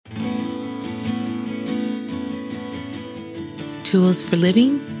tools for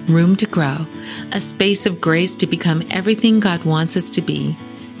living, room to grow, a space of grace to become everything God wants us to be.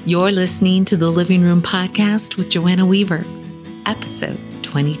 You're listening to the Living Room Podcast with Joanna Weaver, episode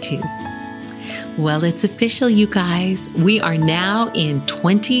 22. Well, it's official, you guys. We are now in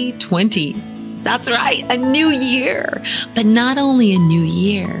 2020. That's right, a new year. But not only a new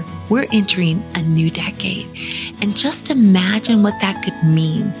year, we're entering a new decade. And just imagine what that could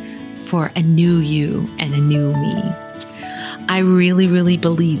mean for a new you and a new me. I really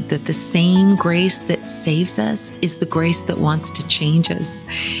believe that the same grace that saves us is the grace that wants to change us.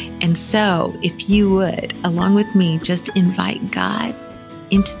 And so, if you would, along with me, just invite God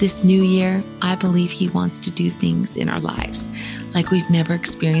into this new year, I believe He wants to do things in our lives like we've never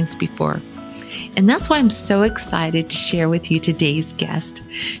experienced before. And that's why I'm so excited to share with you today's guest.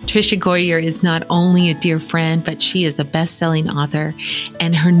 Tricia Goyer is not only a dear friend, but she is a best-selling author.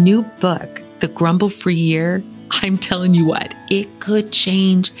 And her new book, The Grumble-Free Year, I'm telling you what, it could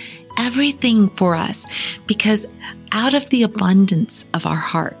change everything for us, because out of the abundance of our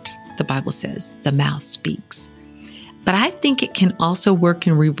heart, the Bible says, the mouth speaks. But I think it can also work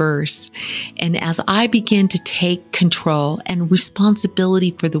in reverse. And as I begin to take control and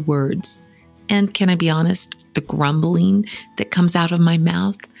responsibility for the words, and can I be honest, the grumbling that comes out of my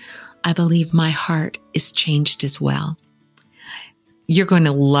mouth, I believe my heart is changed as well. You're going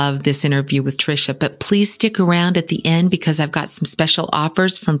to love this interview with Tricia, but please stick around at the end because I've got some special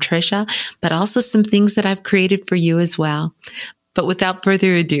offers from Tricia, but also some things that I've created for you as well. But without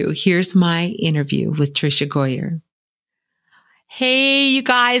further ado, here's my interview with Tricia Goyer. Hey, you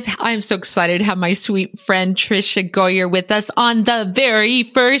guys, I'm so excited to have my sweet friend Tricia Goyer with us on the very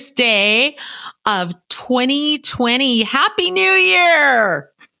first day of 2020. Happy New Year!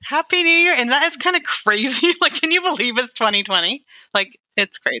 Happy New Year. And that is kind of crazy. Like, can you believe it's 2020? Like,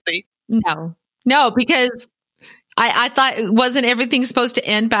 it's crazy. No, because I thought, wasn't everything supposed to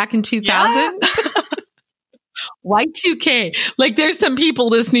end back in 2000? Yeah. Y2K. Like, there's some people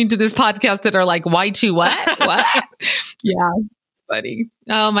listening to this podcast that are like, Y2 what? What? Yeah. Funny.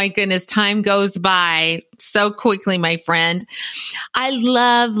 Oh my goodness. Time goes by so quickly, my friend. I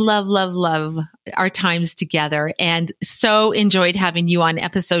love our times together, and so enjoyed having you on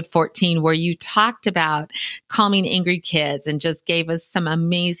episode 14, where you talked about calming angry kids and just gave us some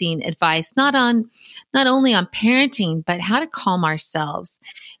amazing advice, not only on parenting, but how to calm ourselves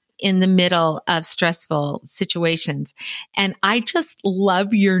in the middle of stressful situations. And I just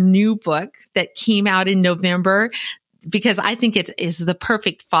love your new book that came out in November, because I think it is the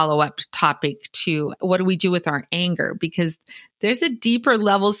perfect follow-up topic to what do we do with our anger, because there's a deeper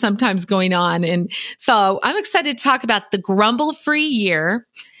level sometimes going on. And so I'm excited to talk about the Grumble-Free Year,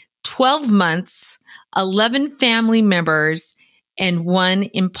 12 months, 11 family members, and one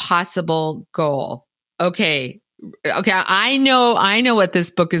impossible goal. Okay. I know what this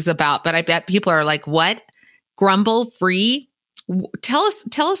book is about, but I bet people are like, what? Grumble-Free? Tell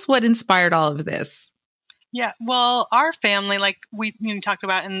us what inspired all of this. Yeah, well, our family, like we talked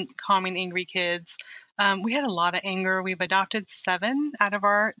about in Calming Angry Kids, we had a lot of anger. We've adopted 7 out of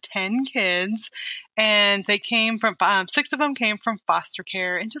our 10 kids, and they came from 6 of them came from foster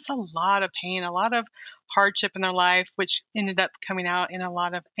care, and just a lot of pain, a lot of hardship in their life, which ended up coming out in a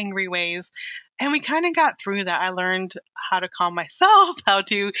lot of angry ways. And we kind of got through that. I learned how to calm myself, how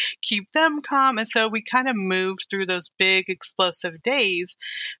to keep them calm. And so we kind of moved through those big explosive days.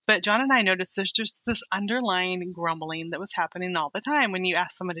 But John and I noticed there's just this underlying grumbling that was happening all the time. When you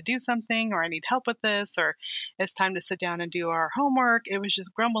ask someone to do something, or I need help with this, or it's time to sit down and do our homework, it was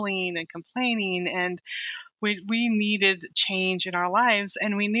just grumbling and complaining. And we needed change in our lives.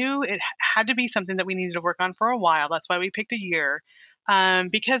 And we knew it had to be something that we needed to work on for a while. That's why we picked a year.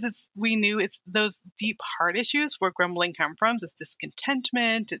 Because we knew it's those deep heart issues where grumbling comes from. It's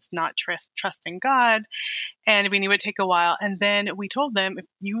discontentment. It's not trusting God. And we knew it would take a while. And then we told them, if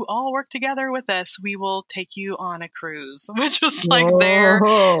you all work together with us, we will take you on a cruise, which was like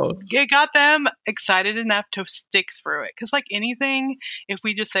it got them excited enough to stick through it. Because like anything, if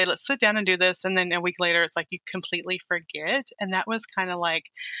we just say, let's sit down and do this, and then a week later, it's like you completely forget. And that was kind of like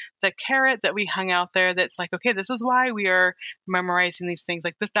the carrot that we hung out there. That's like, okay, this is why we are memorizing these things.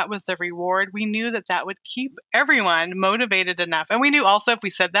 Like this, that was the reward. We knew that would keep everyone motivated enough. And we knew also if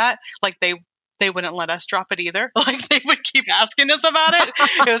we said that, like they wouldn't let us drop it either. Like they would keep asking us about it.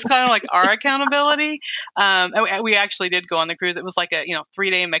 It was kind of like our accountability. And we actually did go on the cruise. It was like a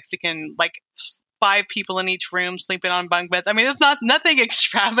 3-day Mexican like 5 people in each room sleeping on bunk beds. I mean, it's not nothing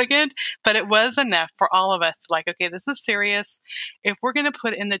extravagant, but it was enough for all of us to like, okay, this is serious. If we're going to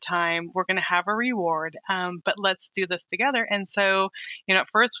put in the time, we're going to have a reward. But let's do this together. And so, at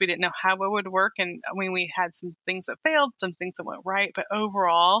first we didn't know how it would work. And I mean, we had some things that failed, some things that went right. But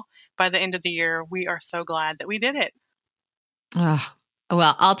overall, by the end of the year, we are so glad that we did it. Oh,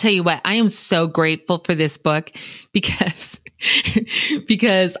 well, I'll tell you what, I am so grateful for this book because,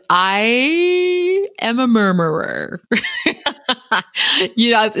 because I am a murmurer.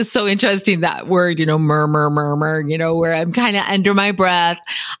 It's so interesting that word, murmur, where I'm kind of under my breath.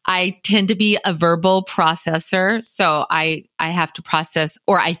 I tend to be a verbal processor. So I have to process,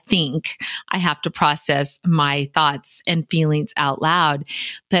 or I think I have to process my thoughts and feelings out loud.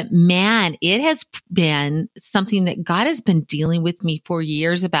 But man, it has been something that God has been dealing with me for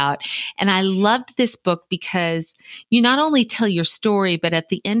years about. And I loved this book because you not only tell your story, but at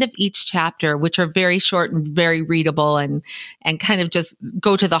the end of each chapter, which are very short and very readable and kind of just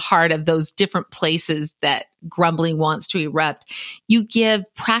go to the heart of those different places that grumbling wants to erupt, you give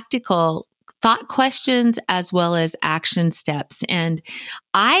practical thought questions as well as action steps. And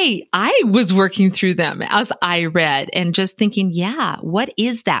I was working through them as I read and just thinking, yeah, what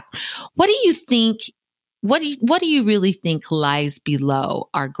is that? What do you think? What do you really think lies below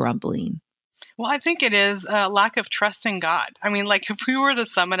our grumbling? Well, I think it is a lack of trust in God. I mean, like if we were to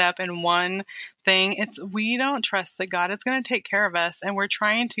sum it up in one thing, it's we don't trust that God is going to take care of us, and we're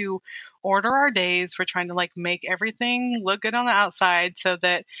trying to order our days. We're trying to like make everything look good on the outside so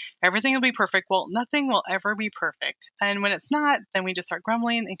that everything will be perfect. Well, nothing will ever be perfect. And when it's not, then we just start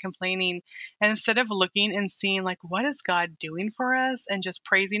grumbling and complaining. And instead of looking and seeing like, what is God doing for us and just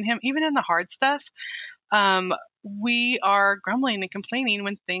praising him, even in the hard stuff, we are grumbling and complaining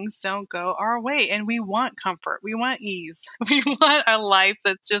when things don't go our way, and we want comfort. We want ease. We want a life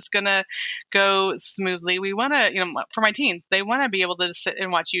that's just going to go smoothly. We want to, for my teens, they want to be able to sit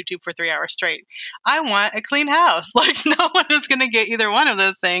and watch YouTube for 3 hours straight. I want a clean house. Like no one is going to get either one of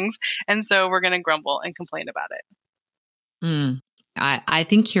those things. And so we're going to grumble and complain about it. I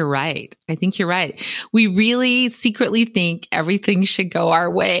think you're right. I think you're right. We really secretly think everything should go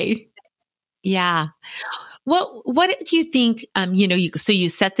our way. Yeah. What do you think? So you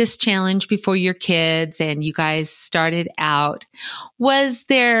set this challenge before your kids and you guys started out. Was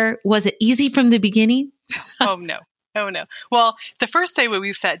it easy from the beginning? Oh, no. Oh, no. Well, the first day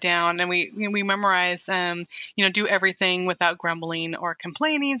we sat down and we memorized, do everything without grumbling or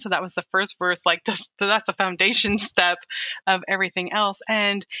complaining. So that was the first verse, like that's the foundation step of everything else.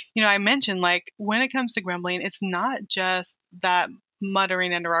 And, I mentioned like when it comes to grumbling, it's not just that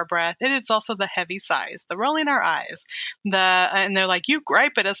muttering under our breath. It's also the heavy sighs, the rolling our eyes, and they're like, you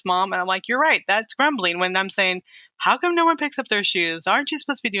gripe at us, Mom. And I'm like, you're right. That's grumbling. When I'm saying, how come no one picks up their shoes? Aren't you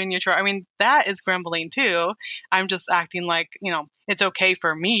supposed to be doing your chore? I mean, that is grumbling too. I'm just acting like, it's okay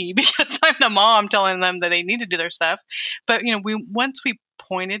for me because I'm the mom telling them that they need to do their stuff. But, once we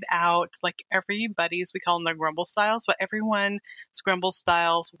pointed out like everybody's, we call them their grumble styles, but everyone's grumble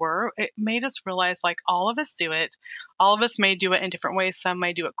styles were, it made us realize like all of us do it. All of us may do it in different ways. Some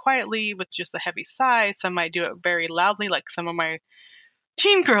may do it quietly with just a heavy sigh. Some might do it very loudly. Like some of my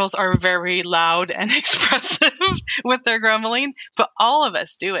teen girls are very loud and expressive with their grumbling, but all of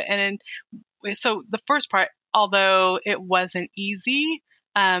us do it. And so the first part, although it wasn't easy,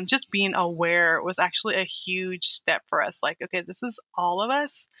 just being aware was actually a huge step for us. Like, okay, this is all of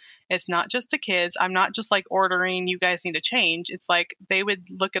us. It's not just the kids. I'm not just like ordering, you guys need to change. It's like they would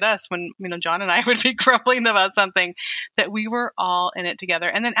look at us when, John and I would be grumbling about something, that we were all in it together.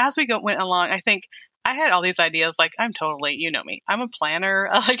 And then as we went along, I think I had all these ideas. Like I'm totally, me, I'm a planner.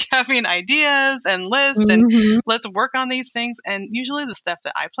 I like having ideas and lists and let's work on these things. And usually the stuff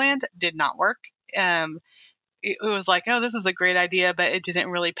that I planned did not work. It was like, oh, this is a great idea, but it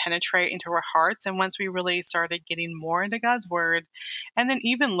didn't really penetrate into our hearts. And once we really started getting more into God's word, and then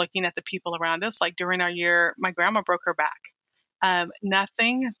even looking at the people around us, like during our year, my grandma broke her back.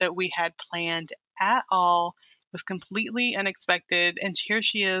 Nothing that we had planned at all was completely unexpected. And here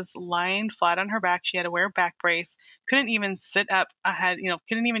she is lying flat on her back. She had to wear a back brace, couldn't even sit up.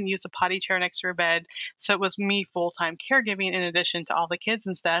 Couldn't even use a potty chair next to her bed. So it was me full-time caregiving in addition to all the kids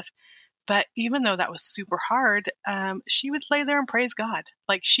and stuff. But even though that was super hard, she would lay there and praise God.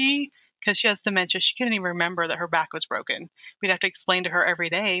 Like because she has dementia, she couldn't even remember that her back was broken. We'd have to explain to her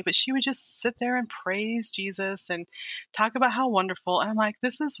every day, but she would just sit there and praise Jesus and talk about how wonderful. And I'm like,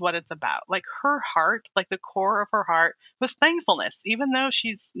 this is what it's about. Like her heart, like the core of her heart was thankfulness, even though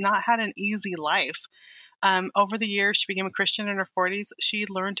she's not had an easy life. Over the years, she became a Christian in her 40s. She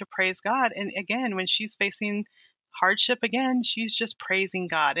learned to praise God. And again, when she's facing hardship again, she's just praising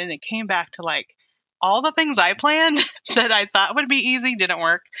God. And it came back to like, all the things I planned that I thought would be easy didn't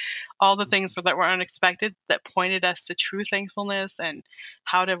work. All the things that were unexpected that pointed us to true thankfulness and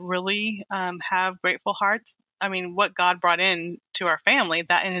how to really have grateful hearts. I mean, what God brought in to our family,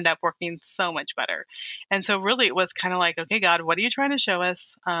 that ended up working so much better. And so really it was kind of like, okay, God, what are you trying to show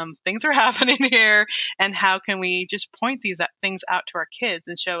us? Things are happening here. And how can we just point these things out to our kids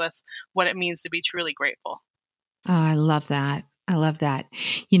and show us what it means to be truly grateful? Oh, I love that. I love that.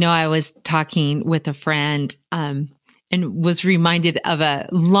 I was talking with a friend, and was reminded of a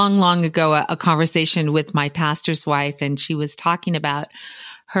long ago, a conversation with my pastor's wife. And she was talking about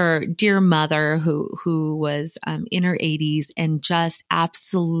her dear mother who was in her 80s and just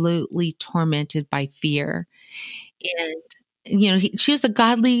absolutely tormented by fear. And she was a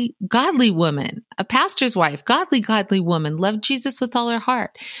godly woman, a pastor's wife, godly woman, loved Jesus with all her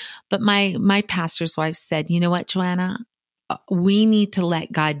heart. But my pastor's wife said, you know what, Joanna, we need to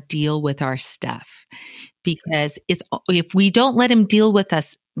let God deal with our stuff, because if we don't let him deal with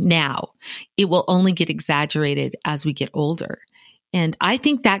us now, it will only get exaggerated as we get older. And I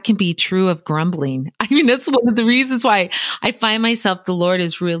think that can be true of grumbling. I mean, that's one of the reasons why I find myself, the Lord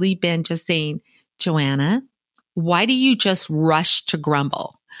has really been just saying, Joanna, why do you just rush to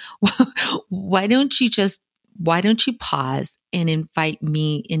grumble? Why don't you pause and invite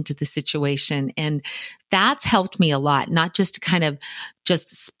me into the situation? And that's helped me a lot, not just to kind of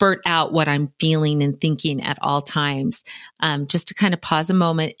just spurt out what I'm feeling and thinking at all times, just to kind of pause a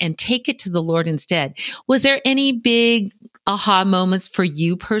moment and take it to the Lord instead. Was there any big aha moments for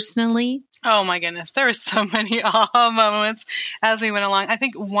you personally? Oh my goodness, there were so many aha moments as we went along. I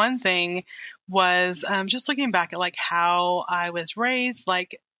think one thing was just looking back at like how I was raised.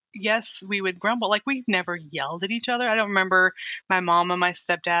 Like, yes, we would grumble. Like, we never yelled at each other. I don't remember my mom and my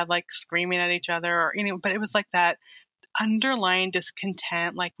stepdad like screaming at each other or anything, but it was like that underlying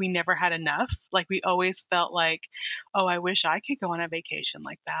discontent, like we never had enough. Like we always felt like, oh, I wish I could go on a vacation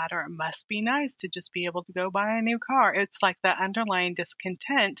like that, or it must be nice to just be able to go buy a new car. It's like that underlying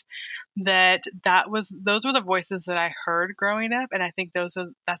discontent those were the voices that I heard growing up, and I think that's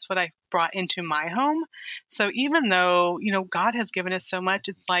what I brought into my home. So even though, God has given us so much,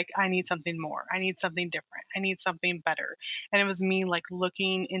 it's like, I need something more. I need something different. I need something better. And it was me like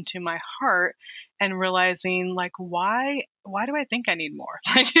looking into my heart and realizing like, why do I think I need more?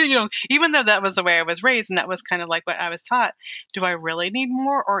 Like, even though that was the way I was raised and that was kind of like what I was taught, do I really need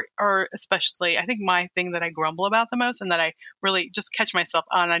more? Or especially, I think my thing that I grumble about the most and that I really just catch myself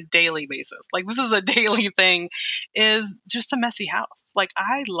on a daily basis, like this is a daily thing, is just a messy house. Like,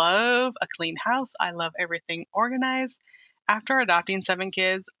 I love a clean house. I love everything organized. After adopting 7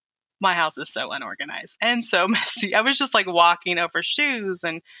 kids, my house is so unorganized and so messy. I was just like walking over shoes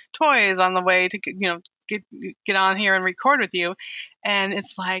and toys on the way to, get on here and record with you. And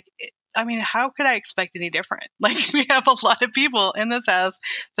it's like, I mean, how could I expect any different? Like, we have a lot of people in this house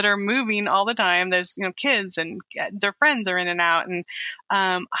that are moving all the time. There's, kids and their friends are in and out. And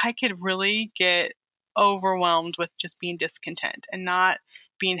I could really get overwhelmed with just being discontent and not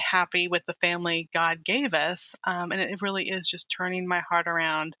being happy with the family God gave us. And it really is just turning my heart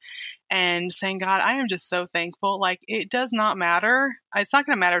around and saying, God, I am just so thankful. Like, it does not matter. It's not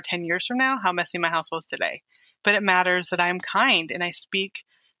going to matter 10 years from now how messy my house was today, but it matters that I'm kind and I speak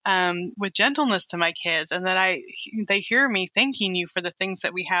with gentleness to my kids, and that they hear me thanking you for the things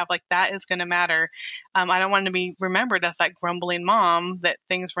that we have. Like, that is going to matter. I don't want to be remembered as that grumbling mom that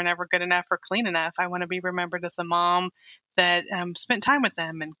things were never good enough or clean enough. I want to be remembered as a mom that spent time with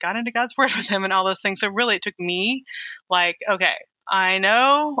them and got into God's word with them and all those things. So really it took me like, okay, I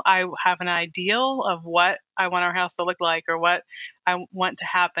know I have an ideal of what I want our house to look like or what I want to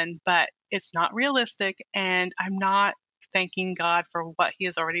happen, but it's not realistic, and I'm not thanking God for what he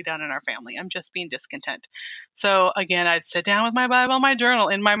has already done in our family. I'm just being discontent. So again, I'd sit down with my Bible, my journal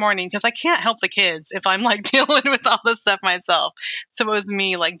in my morning, because I can't help the kids if I'm like dealing with all this stuff myself. So it was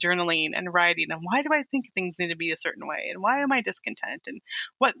me like journaling and writing, and why do I think things need to be a certain way? And why am I discontent? And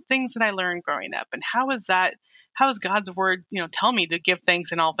what things did I learn growing up? And how is God's word, tell me to give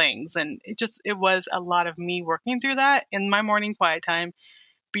thanks in all things? And it was a lot of me working through that in my morning quiet time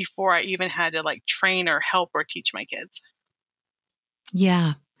before I even had to like train or help or teach my kids.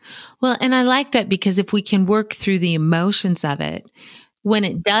 Yeah. Well, and I like that, because if we can work through the emotions of it, when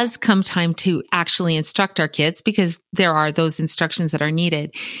it does come time to actually instruct our kids, because there are those instructions that are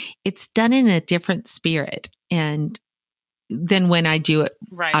needed, it's done in a different spirit and than when I do it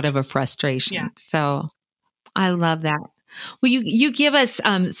out of a frustration. Yeah. So I love that. Well, you give us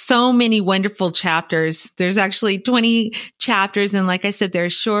so many wonderful chapters. There's actually 20 chapters. And like I said, they're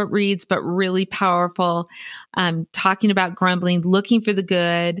short reads, but really powerful. Talking about grumbling, looking for the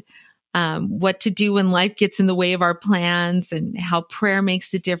good, what to do when life gets in the way of our plans and how prayer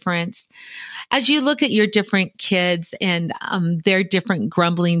makes a difference. As you look at your different kids and their different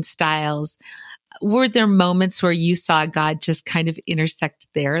grumbling styles, were there moments where you saw God just kind of intersect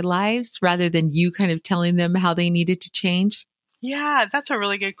their lives rather than you kind of telling them how they needed to change? Yeah, that's a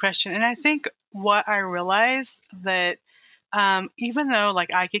really good question. And I think what I realized that even though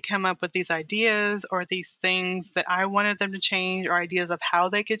like I could come up with these ideas or these things that I wanted them to change or ideas of how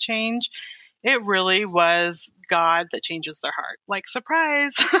they could change, it really was God that changes their heart. Like,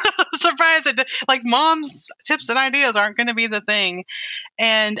 surprise, surprise. Like, mom's tips and ideas aren't going to be the thing.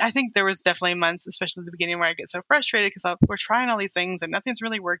 And I think there was definitely months, especially at the beginning, where I get so frustrated because we're trying all these things and nothing's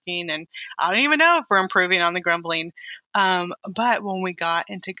really working. And I don't even know if we're improving on the grumbling. But when we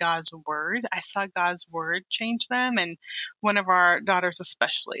got into God's word, I saw God's word change them. And one of our daughters,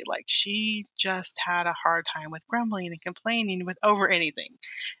 especially, like she just had a hard time with grumbling and complaining with over anything.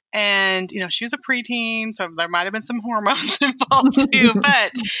 And, she was a preteen, so there might have been some hormones involved too.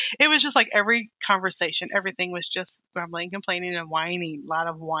 But it was just like every conversation, everything was just grumbling, complaining, and whining, a lot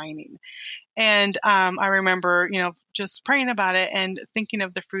of whining. And I remember, just praying about it and thinking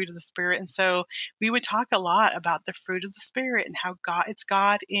of the fruit of the Spirit. And so we would talk a lot about the fruit of the Spirit and how it's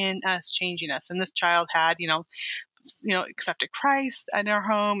God in us changing us. And this child had, accepted Christ in our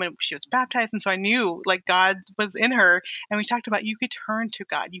home and she was baptized. And so I knew like God was in her, and we talked about you could turn to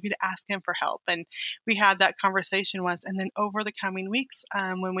God, you could ask him for help. And we had that conversation once. And then over the coming weeks,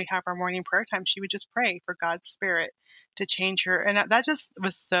 when we have our morning prayer time, she would just pray for God's Spirit to change her. And that just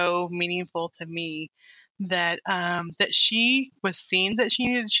was so meaningful to me that, that she was seeing that she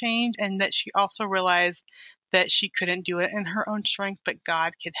needed to change, and that she also realized that she couldn't do it in her own strength, but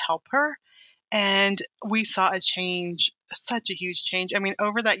God could help her. And we saw a change, such a huge change. I mean,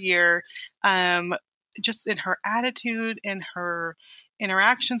 over that year, just in her attitude, in her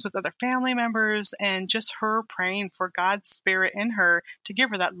interactions with other family members, and just her praying for God's Spirit in her to give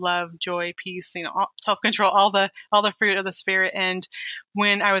her that love, joy, peace, self-control, all the fruit of the Spirit. And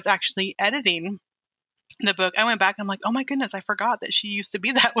when I was actually editing the book, I went back and I'm like, oh my goodness, I forgot that she used to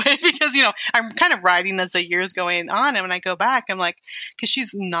be that way. Because, I'm kind of writing as the years going on. And when I go back, I'm like, because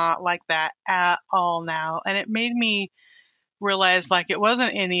she's not like that at all now. And it made me realize like it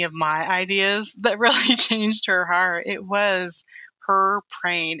wasn't any of my ideas that really changed her heart. It was her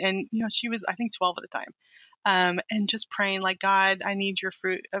praying. And, she was, I think, 12 at the time. And just praying like, God, I need your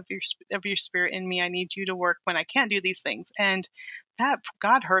fruit of your Spirit in me. I need you to work when I can't do these things. And that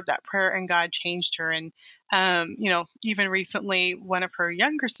God heard that prayer and God changed her. And, even recently, one of her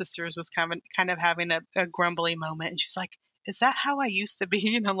younger sisters was kind of having a grumbly moment. And she's like, is that how I used to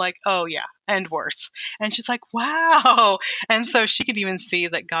be? And I'm like, oh yeah, and worse. And she's like, wow. And so she could even see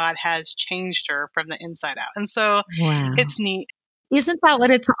that God has changed her from the inside out. And so Wow. it's neat. Isn't that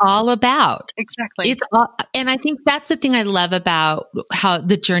what it's all about? Exactly. And I think that's the thing I love about how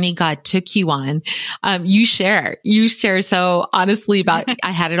the journey God took you on. You share so honestly about,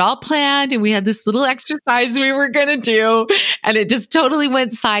 I had it all planned and we had this little exercise we were going to do and it just totally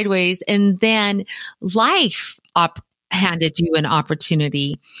went sideways. And then life handed you an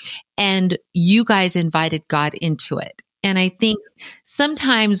opportunity and you guys invited God into it. And I think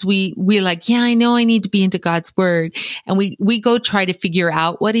sometimes we like, yeah, I know I need to be into God's word. And we go try to figure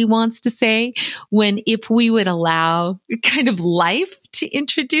out what he wants to say, when if we would allow kind of life to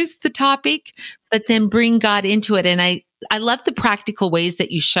introduce the topic, but then bring God into it. And I love the practical ways that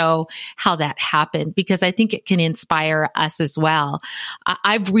you show how that happened, because I think it can inspire us as well.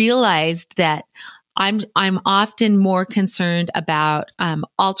 I've realized that I'm often more concerned about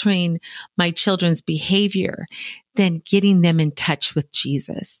altering my children's behavior than getting them in touch with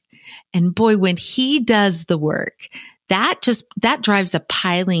Jesus. And boy, when he does the work, that drives a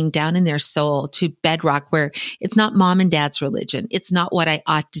piling down in their soul to bedrock, where it's not mom and dad's religion. It's not what I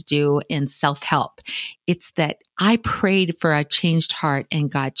ought to do in self-help. It's that I prayed for a changed heart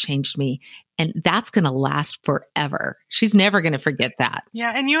and God changed me. And that's going to last forever. She's never going to forget that.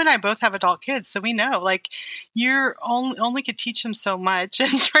 Yeah. And you and I both have adult kids. So we know like you're only could teach them so much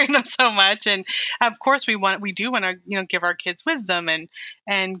and train them so much. And of course we do want to, give our kids wisdom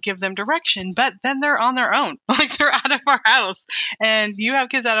and give them direction, but then they're on their own. Like they're out of our house, and you have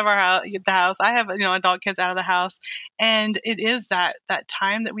kids out of the house. I have, adult kids out of the house. And it is that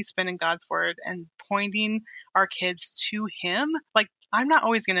time that we spend in God's word and pointing our kids to him. Like I'm not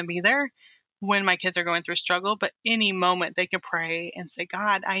always going to be there, when my kids are going through struggle, but any moment they can pray and say,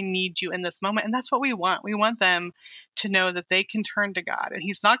 God, I need you in this moment. And that's what we want. We want them to know that they can turn to God and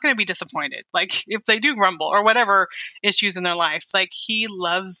he's not going to be disappointed. Like if they do grumble or whatever issues in their life, like he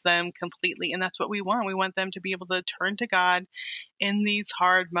loves them completely. And that's what we want. We want them to be able to turn to God in these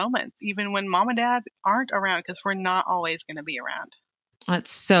hard moments, even when mom and dad aren't around, because we're not always going to be around.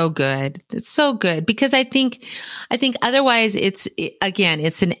 That's so good. It's so good because I think otherwise it's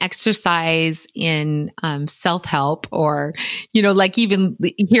an exercise in self-help or, like even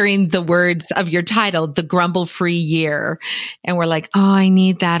hearing the words of your title, the Grumble Free Year. And we're like, oh, I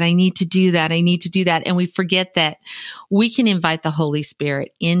need that. I need to do that. I need to do that. And we forget that we can invite the Holy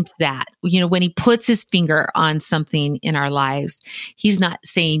Spirit into that. When he puts his finger on something in our lives, he's not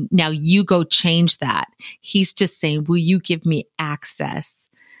saying, now you go change that. He's just saying, will you give me access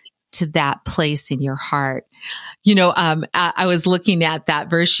to that place in your heart? I was looking at that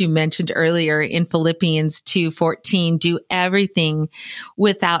verse you mentioned earlier in Philippians 2:14, do everything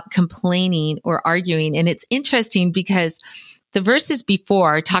without complaining or arguing. And it's interesting because the verses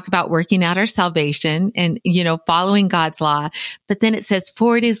before talk about working out our salvation and, following God's law. But then it says,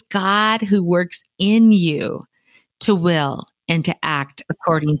 for it is God who works in you to will and to act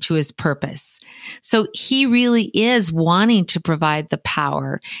according to his purpose. So he really is wanting to provide the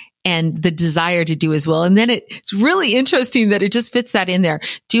power and the desire to do his will. And then it's really interesting that it just fits that in there.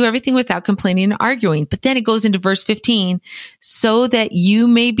 Do everything without complaining and arguing. But then it goes into verse 15, so that you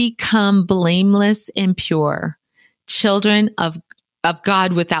may become blameless and pure, children of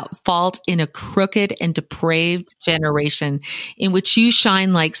God without fault in a crooked and depraved generation in which you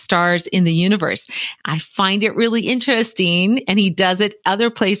shine like stars in the universe. I find it really interesting, and he does it other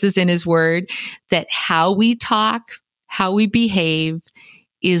places in his word, that how we talk, how we behave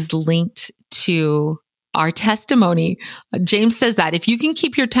is linked to our testimony. James says that if you can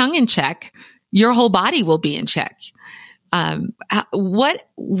keep your tongue in check, your whole body will be in check.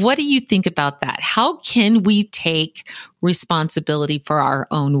 What do you think about that? How can we take responsibility for our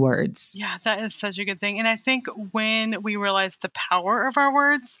own words? Yeah, that is such a good thing. And I think when we realize the power of our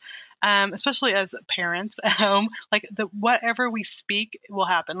words, especially as parents at home, like whatever we speak will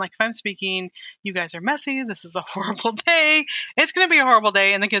happen. Like if I'm speaking, you guys are messy, this is a horrible day, it's going to be a horrible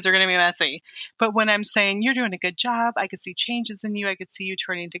day and the kids are going to be messy. But when I'm saying you're doing a good job, I could see changes in you, I could see you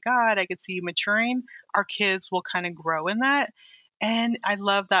turning to God, I could see you maturing, our kids will kind of grow in that. And I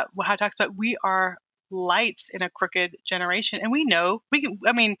love that how it talks about we are lights in a crooked generation. And we know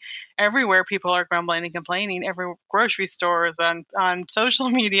everywhere people are grumbling and complaining, every grocery stores, on social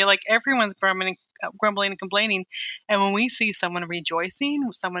media, like everyone's grumbling and complaining. And when we see someone rejoicing,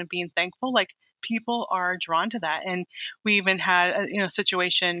 someone being thankful, like people are drawn to that. And we even had a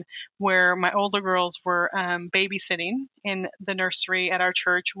situation where my older girls were babysitting in the nursery at our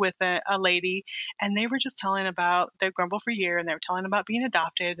church with a lady, and they were just telling about their Grumble for Year, and they were telling about being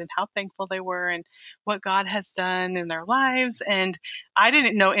adopted and how thankful they were and what God has done in their lives. And I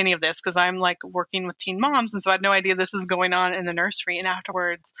didn't know any of this because I'm like working with teen moms, and so I had no idea this is going on in the nursery. And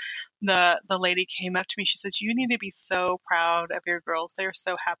afterwards, the lady came up to me. She says, you need to be so proud of your girls. They're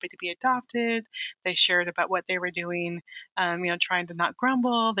so happy to be adopted. They shared about what they were doing, trying to not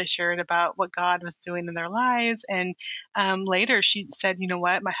grumble. They shared about what God was doing in their lives. And later she said, you know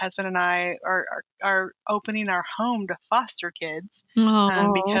what, my husband and I are opening our home to foster kids.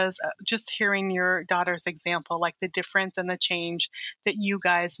 Because just hearing your daughter's example, like the difference and the change that you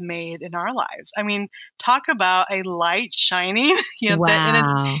guys made in our lives. I mean, talk about a light shining, Wow.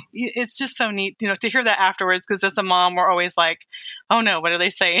 And it's just so neat, to hear that afterwards, because as a mom, we're always like, oh no, what are they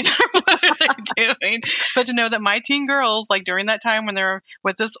saying? What are they doing? But to know that my teen girls, like during that time when they're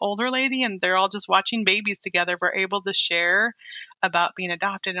with this older lady and they're all just watching babies together, were able to share about being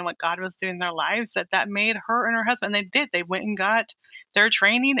adopted and what God was doing in their lives, that made her and her husband, they went and got their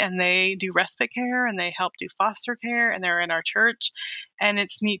training, and they do respite care and they help do foster care, and they're in our church. And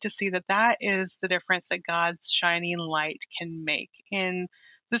it's neat to see that is the difference that God's shining light can make in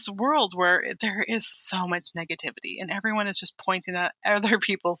this world where there is so much negativity and everyone is just pointing at other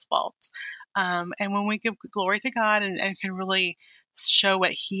people's faults. And when we give glory to God and can really show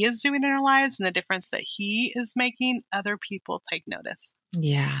what he is doing in our lives and the difference that he is making, other people take notice.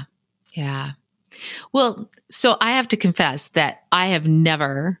 Yeah. Yeah. Well, so I have to confess that I have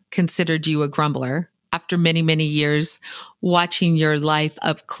never considered you a grumbler after many, many years watching your life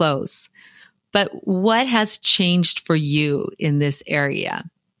up close. But what has changed for you in this area?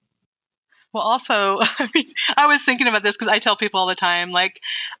 Well, also, I mean, I was thinking about this because I tell people all the time, like,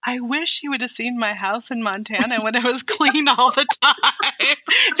 I wish you would have seen my house in Montana when it was clean all the time,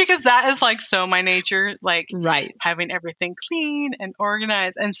 because that is like so my nature, like Right. having everything clean and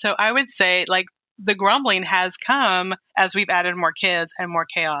organized. And so I would say, like, the grumbling has come as we've added more kids and more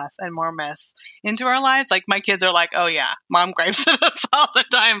chaos and more mess into our lives. Like, my kids are like, oh yeah, mom gripes at us all the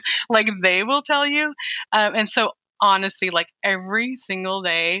time. Like, they will tell you. And so honestly, like, every single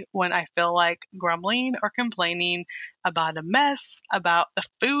day when I feel like grumbling or complaining about a mess, about the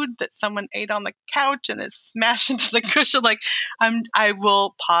food that someone ate on the couch and is smashed into the cushion, like, I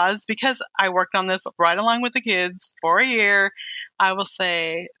will pause because I worked on this right along with the kids for a year. I will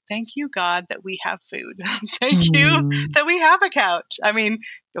say, thank you, God, that we have food. Thank you that we have a couch. I mean,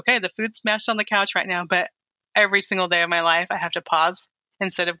 okay, the food's smashed on the couch right now, but every single day of my life, I have to pause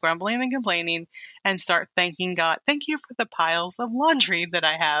instead of grumbling and complaining and start thanking God. Thank you for the piles of laundry that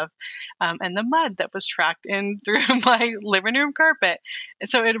I have, and the mud that was tracked in through my living room carpet. And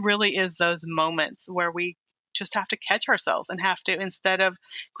so it really is those moments where we just have to catch ourselves and have to, instead of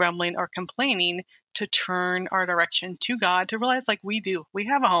grumbling or complaining, to turn our direction to God, to realize, like, we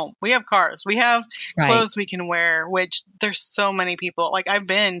have a home, we have cars, we have clothes we can wear, which there's so many people. Like, I've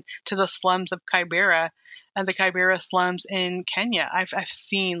been to the slums of Kibera and the Kibera slums in Kenya. I've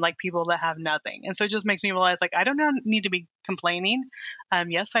seen, like, people that have nothing. And so it just makes me realize, like, I don't need to be complaining.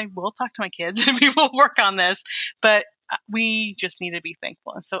 Yes, I will talk to my kids and we will work on this, but we just need to be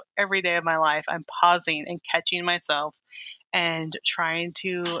thankful. And so every day of my life, I'm pausing and catching myself and trying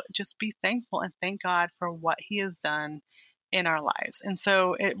to just be thankful and thank God for what He has done in our lives. And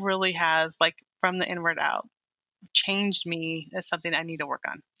so it really has, like, from the inward out, changed me as something I need to work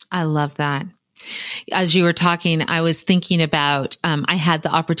on. I love that. As you were talking, I was thinking about, I had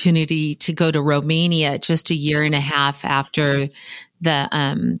the opportunity to go to Romania just a year and a half after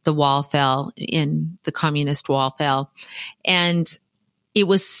the wall fell, the communist wall fell. And it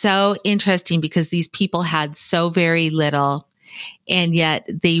was so interesting because these people had so very little, and yet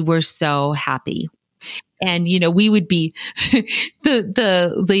they were so happy. And, we would be,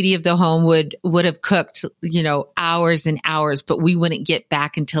 the lady of the home would have cooked, hours and hours, but we wouldn't get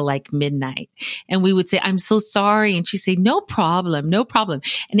back until like midnight. And we would say, I'm so sorry. And she'd say, no problem, no problem.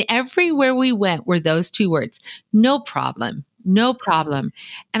 And everywhere we went were those two words, no problem, no problem.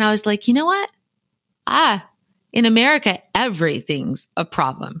 And I was like, you know what? In America, everything's a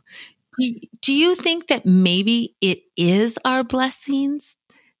problem. Do you think that maybe it is our blessings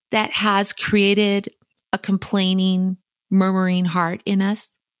that has created a complaining, murmuring heart in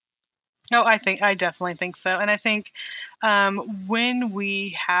us? No, I definitely think so. And I think when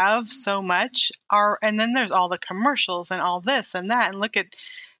we have so much, and then there's all the commercials and all this and that, and look at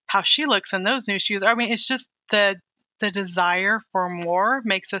how she looks in those new shoes. I mean, it's just the desire for more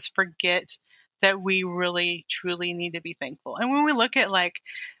makes us forget that we really, truly need to be thankful. And when we look at, like,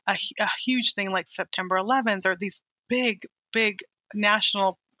 a huge thing like September 11th or these big, big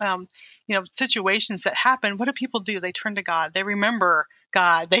national situations that happen, what do people do? They turn to God. They remember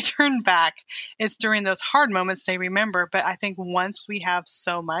God. They turn back. It's during those hard moments they remember. But I think once we have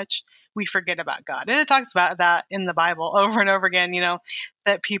so much, we forget about God. And it talks about that in the Bible over and over again,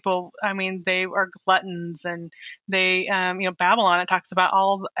 that people, I mean, they are gluttons, and they, Babylon, it talks about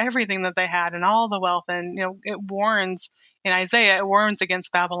everything that they had and all the wealth. And, it warns in Isaiah, it warns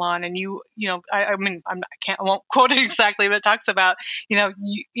against Babylon. And I won't quote it exactly, but it talks about,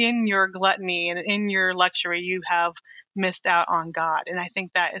 in your gluttony and in your luxury, you have missed out on God. And I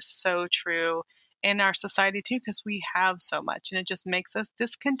think that is so true in our society too, because we have so much, and it just makes us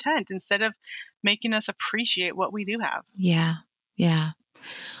discontent instead of making us appreciate what we do have. Yeah. Yeah.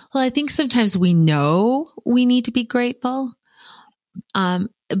 Well, I think sometimes we know we need to be grateful.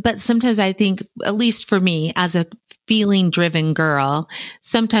 But sometimes I think, at least for me as a feeling driven girl,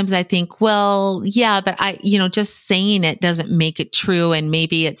 sometimes I think, well, yeah, but just saying it doesn't make it true. And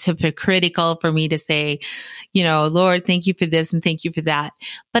maybe it's hypocritical for me to say, Lord, thank you for this and thank you for that.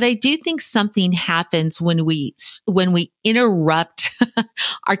 But I do think something happens when we interrupt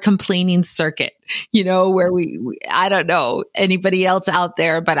our complaining circuit, where I don't know anybody else out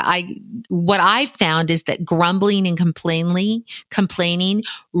there, but what I found is that grumbling and complaining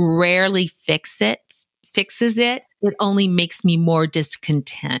rarely fixes it. It only makes me more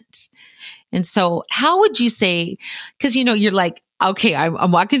discontent. And so how would you say, because, you're like, okay,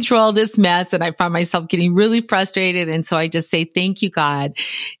 I'm walking through all this mess and I find myself getting really frustrated. And so I just say, thank you, God.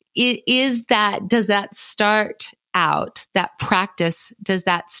 Does that start out, that practice, does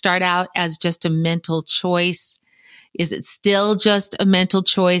that start out as just a mental choice Is it still just a mental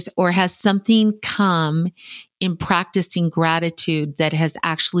choice, or has something come in practicing gratitude that has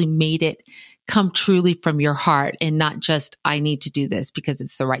actually made it come truly from your heart and not just, I need to do this because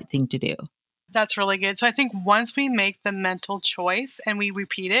it's the right thing to do? That's really good. So I think once we make the mental choice and we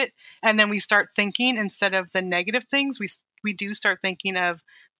repeat it, and then we start thinking instead of the negative things, we do start thinking of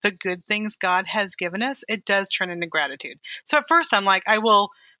the good things God has given us. It does turn into gratitude. So at first I'm like, I will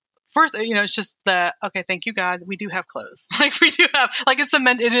first, it's just okay, thank you, God. We do have clothes. Like we do have, like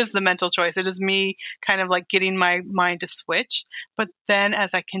it is the mental choice. It is me kind of like getting my mind to switch. But then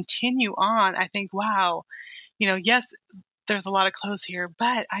as I continue on, I think, wow, yes, there's a lot of clothes here,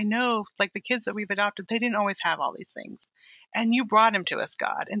 but I know like the kids that we've adopted, they didn't always have all these things. And you brought them to us,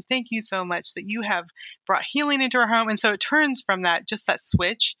 God. And thank you so much that you have brought healing into our home. And so it turns from just that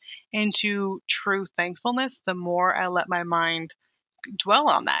switch into true thankfulness the more I let my mind dwell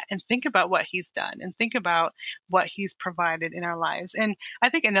on that and think about what he's done and think about what he's provided in our lives. And I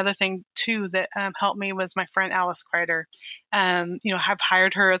think another thing too that helped me was my friend Alice Kreider. I've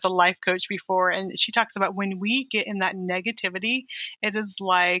hired her as a life coach before, and she talks about when we get in that negativity, it is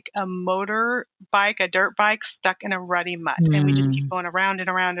like a dirt bike stuck in a rutty mud, and we just keep going around and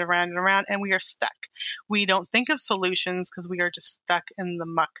around and around and around, and we are stuck. We don't think of solutions because we are just stuck in the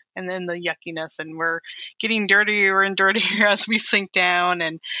muck and in the yuckiness, and we're getting dirtier and dirtier as we sink down,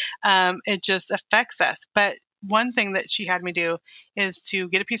 and it just affects us. But one thing that she had me do is to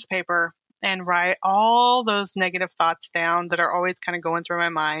get a piece of paper and write all those negative thoughts down that are always kind of going through my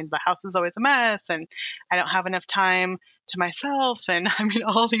mind. The house is always a mess, and I don't have enough time to myself, and I mean,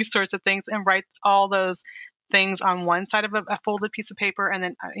 all these sorts of things, and write all those things on one side of a folded piece of paper, and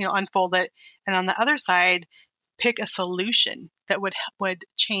then unfold it, and on the other side pick a solution that would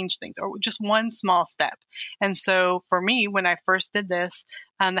change things, or just one small step. And so for me, when I first did this,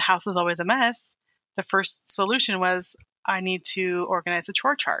 the house is always a mess. The first solution was I need to organize a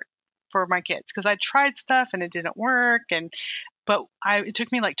chore chart for my kids, because I tried stuff and it didn't work. But it took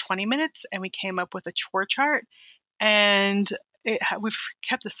me like 20 minutes, and we came up with a chore chart, and we've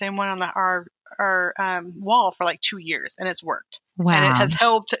kept the same one on our wall for like 2 years, and it's worked. Wow. And it has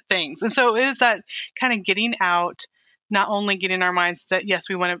helped things. And so it is that kind of getting out, not only getting our minds that, yes,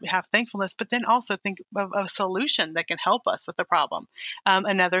 we want to have thankfulness, but then also think of a solution that can help us with the problem.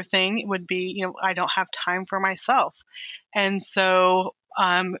 Another thing would be, I don't have time for myself. And so,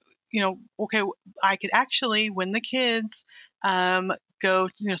 okay, I could actually, when the kids go,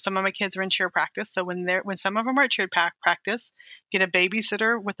 some of my kids are in cheer practice. So when some of them are at cheer practice, get a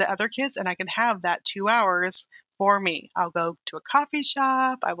babysitter with the other kids, and I can have that 2 hours for me. I'll go to a coffee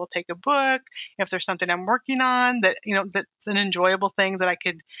shop. I will take a book. If there's something I'm working on that, that's an enjoyable thing that I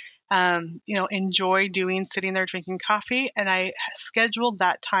could, enjoy doing, sitting there drinking coffee. And I scheduled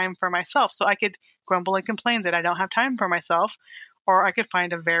that time for myself, so I could grumble and complain that I don't have time for myself, or I could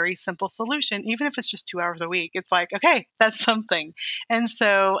find a very simple solution, even if it's just 2 hours a week. It's like, okay, that's something. And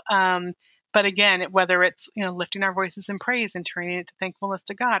so, but again, whether it's, lifting our voices in praise and turning it to thankfulness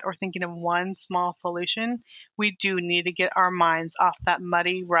to God, or thinking of one small solution, we do need to get our minds off that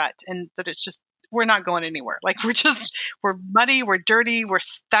muddy rut, and that it's just, we're not going anywhere. Like we're muddy, we're dirty, we're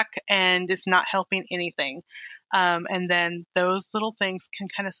stuck, and it's not helping anything. And then those little things can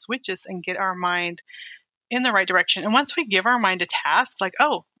kind of switch us and get our mind in the right direction. And once we give our mind a task, like,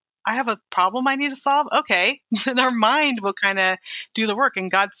 oh, I have a problem I need to solve. Okay. Then our mind will kind of do the work,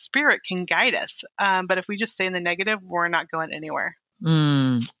 and God's Spirit can guide us. But if we just stay in the negative, we're not going anywhere.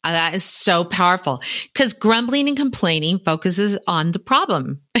 That is so powerful, because grumbling and complaining focuses on the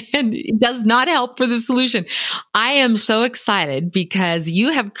problem and it does not help for the solution. I am so excited because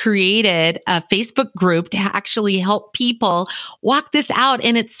you have created a Facebook group to actually help people walk this out.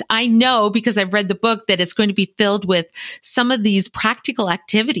 And I know, because I've read the book, that it's going to be filled with some of these practical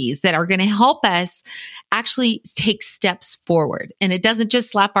activities that are going to help us actually take steps forward. And it doesn't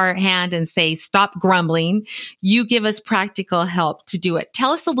just slap our hand and say, stop grumbling. You give us practical help to do it.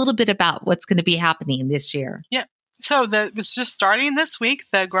 Tell us a little bit about what's going to be happening this year. Yeah. So it's just starting this week,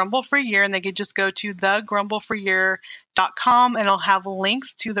 the Grumble for Year, and they could just go to thegrumbleforyear.com, and it'll have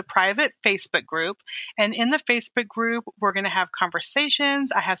links to the private Facebook group. And in the Facebook group, we're going to have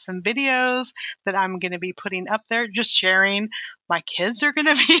conversations. I have some videos that I'm going to be putting up there, just sharing. My kids are going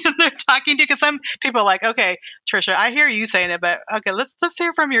to be in there talking to you, because some people are like, okay, Tricia, I hear you saying it, but okay, let's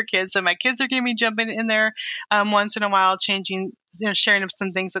hear from your kids. So my kids are going to be jumping in there once in a while, sharing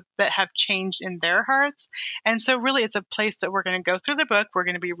some things that have changed in their hearts. And so really it's a place that we're going to go through the book. We're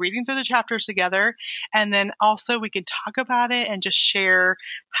going to be reading through the chapters together. And then also we could talk about it and just share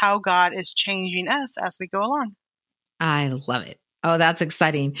how God is changing us as we go along. I love it. Oh, that's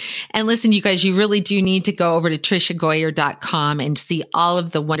exciting. And listen, you guys, you really do need to go over to TriciaGoyer.com and see all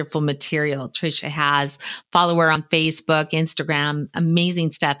of the wonderful material Tricia has. Follow her on Facebook, Instagram,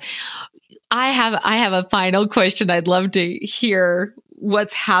 amazing stuff. I have a final question. I'd love to hear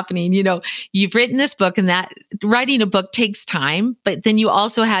what's happening. You've written this book, and that writing a book takes time, but then you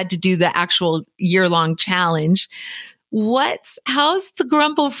also had to do the actual year-long challenge. How's the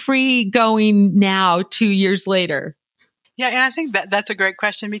Grumble Free going now, 2 years later? Yeah, and I think that's a great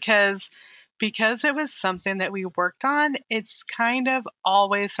question because it was something that we worked on. It's kind of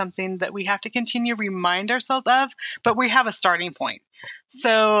always something that we have to continue to remind ourselves of, but we have a starting point.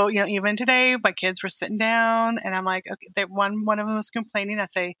 So, even today, my kids were sitting down, and I'm like, okay, one of them was complaining. I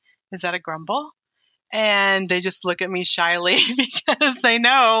say, "Is that a grumble?" And they just look at me shyly because they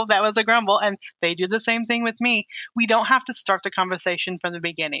know that was a grumble, and they do the same thing with me. We don't have to start the conversation from the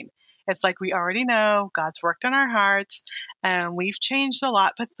beginning. It's like we already know God's worked on our hearts and we've changed a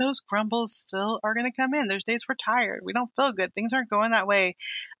lot, but those grumbles still are going to come in. There's days we're tired. We don't feel good. Things aren't going that way.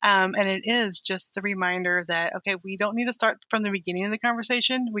 And it is just a reminder that, okay, we don't need to start from the beginning of the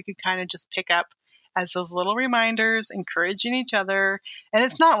conversation. We could kind of just pick up as those little reminders, encouraging each other. And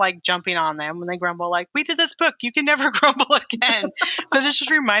it's not like jumping on them when they grumble, like, we did this book, you can never grumble again. But it's just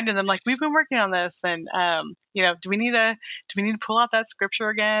reminding them, like, we've been working on this. And, do we need to pull out that scripture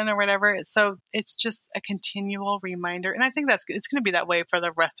again or whatever? So it's just a continual reminder. And I think it's going to be that way for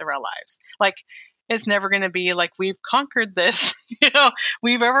the rest of our lives. Like, it's never going to be like, we've conquered this,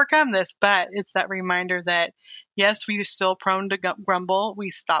 we've overcome this, but it's that reminder that, yes, we're still prone to grumble. We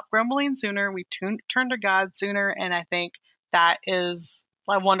stop grumbling sooner. We turn to God sooner. And I think that is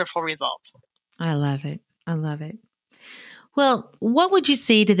a wonderful result. I love it. I love it. Well, what would you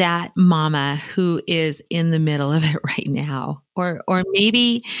say to that mama who is in the middle of it right now? Or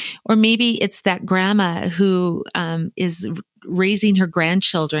maybe it's that grandma who is raising her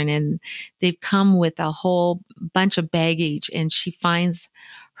grandchildren, and they've come with a whole bunch of baggage, and she finds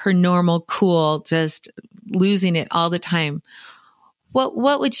her normal cool just losing it all the time.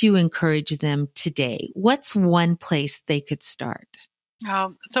 What would you encourage them today? What's one place they could start?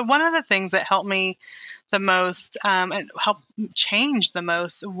 So one of the things that helped me the most and helped change the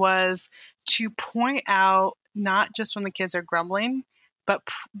most was to point out, not just when the kids are grumbling, but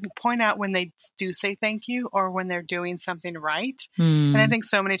point out when they do say thank you or when they're doing something right. And I think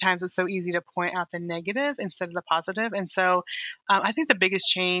so many times it's so easy to point out the negative instead of the positive. And so I think the biggest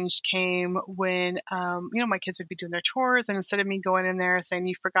change came when, my kids would be doing their chores, and instead of me going in there saying,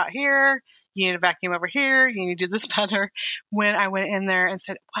 you forgot here, you need to vacuum over here, you need to do this better, when I went in there and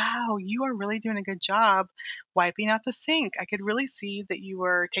said, wow, you are really doing a good job wiping out the sink. I could really see that you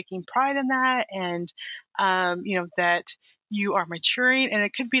were taking pride in that, and, that you are maturing. And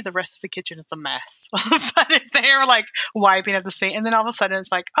it could be the rest of the kitchen is a mess. But if they are like wiping at the sink, and then all of a sudden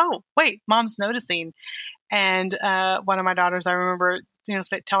it's like, oh, wait, mom's noticing. And one of my daughters, I remember,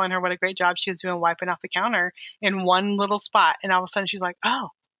 telling her what a great job she was doing wiping off the counter in one little spot. And all of a sudden she's like, oh.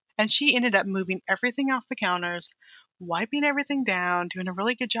 And she ended up moving everything off the counters, wiping everything down, doing a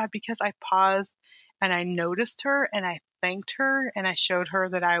really good job because I paused and I noticed her and I thanked her and I showed her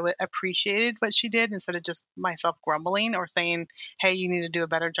that I appreciated what she did instead of just myself grumbling or saying, hey, you need to do a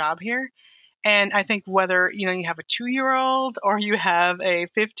better job here. And I think whether, you have a 2-year-old or you have a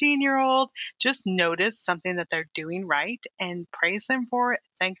 15-year-old, just notice something that they're doing right and praise them for it,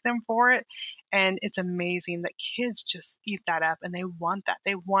 thank them for it. And it's amazing that kids just eat that up, and they want that.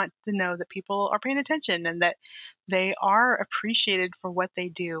 They want to know that people are paying attention and that they are appreciated for what they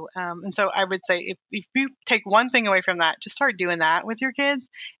do. And so I would say if you take one thing away from that, just start doing that with your kids.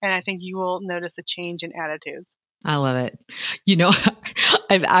 And I think you will notice a change in attitudes. I love it.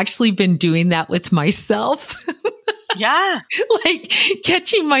 I've actually been doing that with myself. Yeah. Like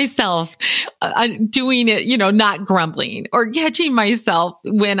catching myself doing it, not grumbling, or catching myself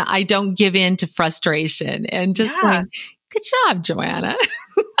when I don't give in to frustration and just going, good job, Joanna.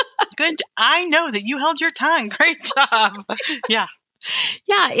 Good. I know that you held your tongue. Great job. Yeah.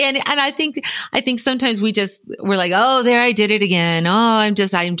 Yeah. And I think sometimes we're like, oh, there, I did it again. Oh, I'm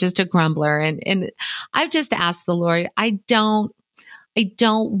just a grumbler. And I've just asked the Lord, I don't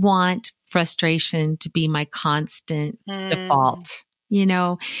want frustration to be my constant default,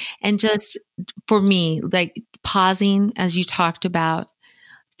 and just for me, like pausing, as you talked about,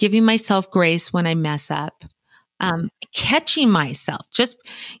 giving myself grace when I mess up, catching myself, just,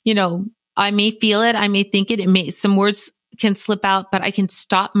 I may feel it. I may think it, some words can slip out, but I can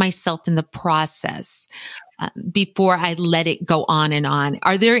stop myself in the process before I let it go on and on.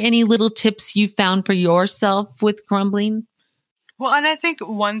 Are there any little tips you found for yourself with grumbling? Well, and I think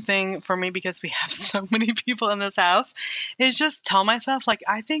one thing for me, because we have so many people in this house, is just tell myself, like,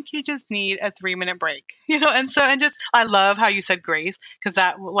 I think you just need a 3-minute break, and just, I love how you said grace, because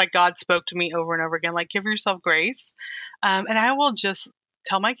that, like, God spoke to me over and over again, like, give yourself grace. And I will just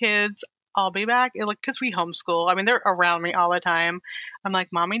tell my kids, I'll be back, because we homeschool. I mean, they're around me all the time. I'm like,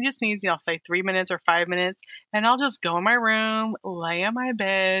 Mommy just needs, I'll say 3 minutes or 5 minutes, and I'll just go in my room, lay in my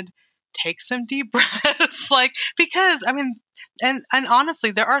bed, take some deep breaths, like, because, I mean, and honestly,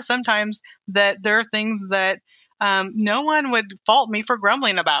 there are sometimes that there are things that no one would fault me for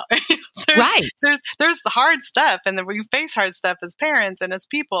grumbling about. Right. There's hard stuff, and we face hard stuff as parents and as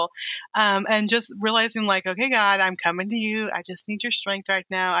people, and just realizing, like, okay, God, I'm coming to you. I just need your strength right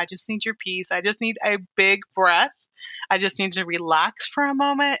now. I just need your peace. I just need a big breath. I just need to relax for a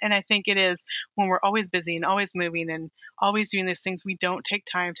moment. And I think it is when we're always busy and always moving and always doing these things, we don't take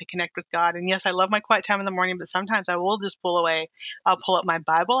time to connect with God. And yes, I love my quiet time in the morning, but sometimes I will just pull away. I'll pull up my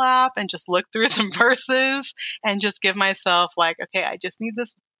Bible app and just look through some verses and just give myself, like, okay, I just need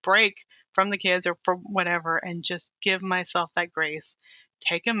this break from the kids or from whatever, and just give myself that grace.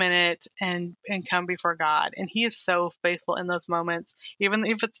 Take a minute and come before God. And He is so faithful in those moments. Even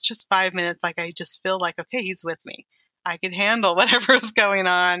if it's just 5 minutes, like, I just feel like, okay, He's with me. I can handle whatever is going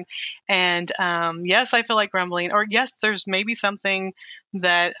on. And yes, I feel like grumbling, or yes, there's maybe something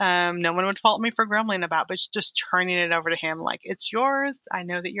that no one would fault me for grumbling about, but just turning it over to Him. Like, it's yours. I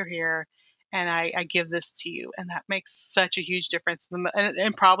know that you're here, and I give this to you. And that makes such a huge difference.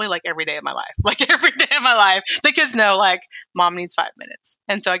 And probably, like, every day of my life, the kids know, like, Mom needs 5 minutes.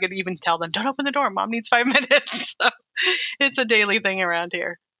 And so I could even tell them, don't open the door. Mom needs 5 minutes. So it's a daily thing around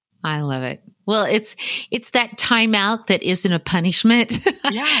here. I love it. Well, it's that timeout that isn't a punishment,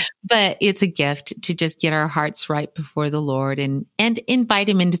 Yeah. but it's a gift to just get our hearts right before the Lord and invite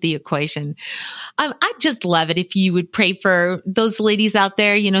Him into the equation. I just love it if you would pray for those ladies out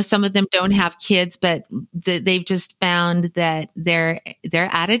there. Some of them don't have kids, but they've just found that their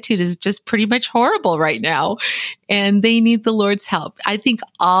attitude is just pretty much horrible right now, and they need the Lord's help. I think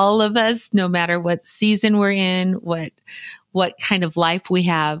all of us, no matter what season we're in, what kind of life we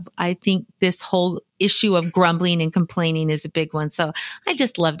have, I think this whole issue of grumbling and complaining is a big one. So I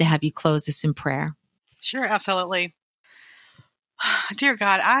just love to have you close this in prayer. Sure, absolutely. Dear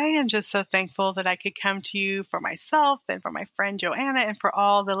God, I am just so thankful that I could come to you for myself and for my friend Joanna and for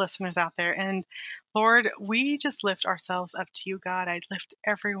all the listeners out there. And Lord, we just lift ourselves up to you, God. I lift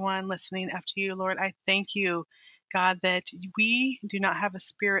everyone listening up to you, Lord. I thank you, God, that we do not have a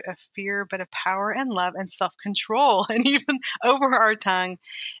spirit of fear, but of power and love and self-control, and even over our tongue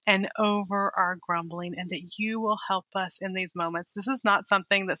and over our grumbling, and that you will help us in these moments. This is not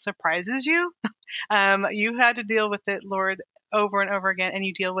something that surprises you. You had to deal with it, Lord, over and over again, and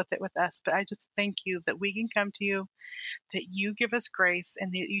you deal with it with us. But I just thank you that we can come to you, that you give us grace,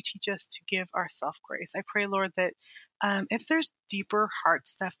 and that you teach us to give ourselves grace. I pray, Lord, that if there's deeper heart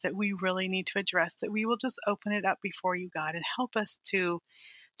stuff that we really need to address, that we will just open it up before you, God, and help us to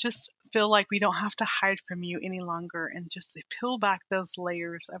just feel like we don't have to hide from you any longer, and just peel back those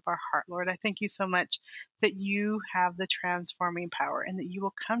layers of our heart, Lord. I thank you so much that you have the transforming power, and that you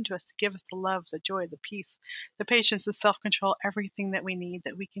will come to us to give us the love, the joy, the peace, the patience, the self-control, everything that we need,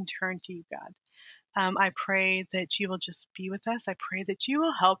 that we can turn to you, God. I pray that you will just be with us. I pray that you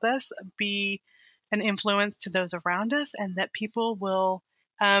will help us be an influence to those around us, and that people will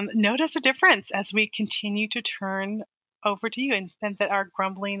notice a difference as we continue to turn over to you, and that our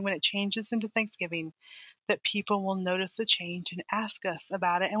grumbling, when it changes into thanksgiving, that people will notice a change and ask us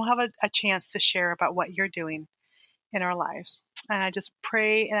about it, and we'll have a chance to share about what you're doing in our lives. And I just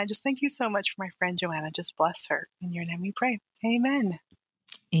pray, and I just thank you so much for my friend Joanna. Just bless her. In your name we pray. Amen.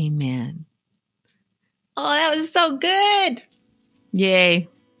 Amen. Oh, that was so good. Yay.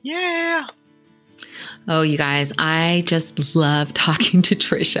 Yeah. Oh, you guys, I just love talking to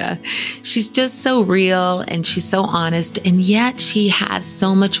Tricia. She's just so real, and she's so honest, and yet she has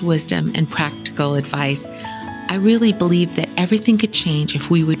so much wisdom and practical advice. I really believe that everything could change if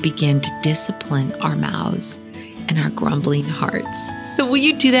we would begin to discipline our mouths and our grumbling hearts. So will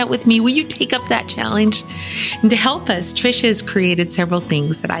you do that with me? Will you take up that challenge? And to help us, Tricia has created several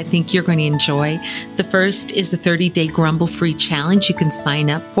things that I think you're going to enjoy. The first is the 30-day grumble-free challenge you can sign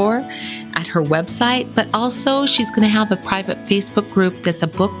up for at her website, but also she's going to have a private Facebook group that's a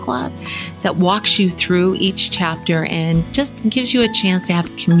book club that walks you through each chapter and just gives you a chance to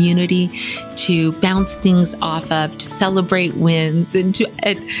have community to bounce things off of, to celebrate wins, and to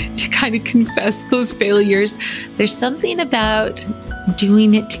kind of confess those failures. There's something about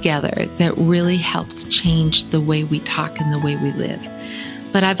doing it together that really helps change the way we talk and the way we live.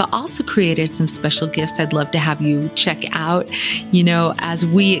 But I've also created some special gifts I'd love to have you check out. As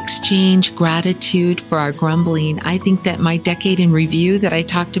we exchange gratitude for our grumbling, I think that my decade in review that I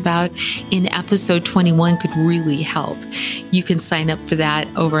talked about in episode 21 could really help. You can sign up for that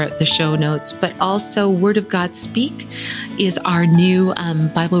over at the show notes. But also, Word of God Speak is our new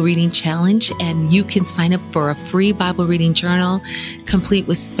Bible reading challenge, and you can sign up for a free Bible reading journal, complete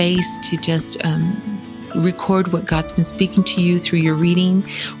with space to just record what God's been speaking to you through your reading.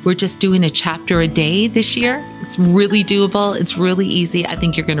 We're just doing a chapter a day this year. It's really doable. It's really easy. I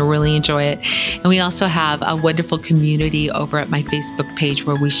think you're going to really enjoy it. And we also have a wonderful community over at my Facebook page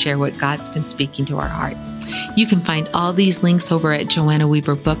where we share what God's been speaking to our hearts. You can find all these links over at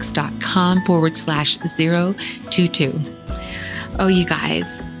joannaweaverbooks.com/022. Oh, you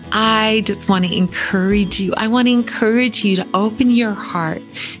guys, I just want to encourage you. I want to encourage you to open your heart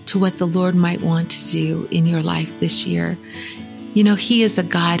to what the Lord might want to do in your life this year. He is a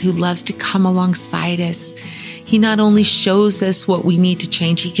God who loves to come alongside us. He not only shows us what we need to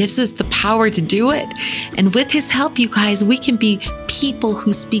change, He gives us the power to do it. And with His help, you guys, we can be people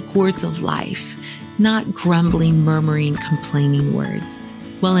who speak words of life, not grumbling, murmuring, complaining words.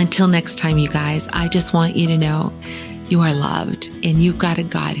 Well, until next time, you guys, I just want you to know you are loved, and you've got a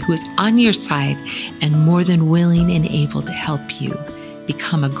God who is on your side and more than willing and able to help you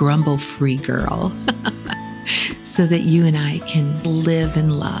become a grumble-free girl so that you and I can live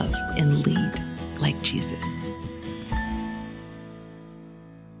and love and lead like Jesus.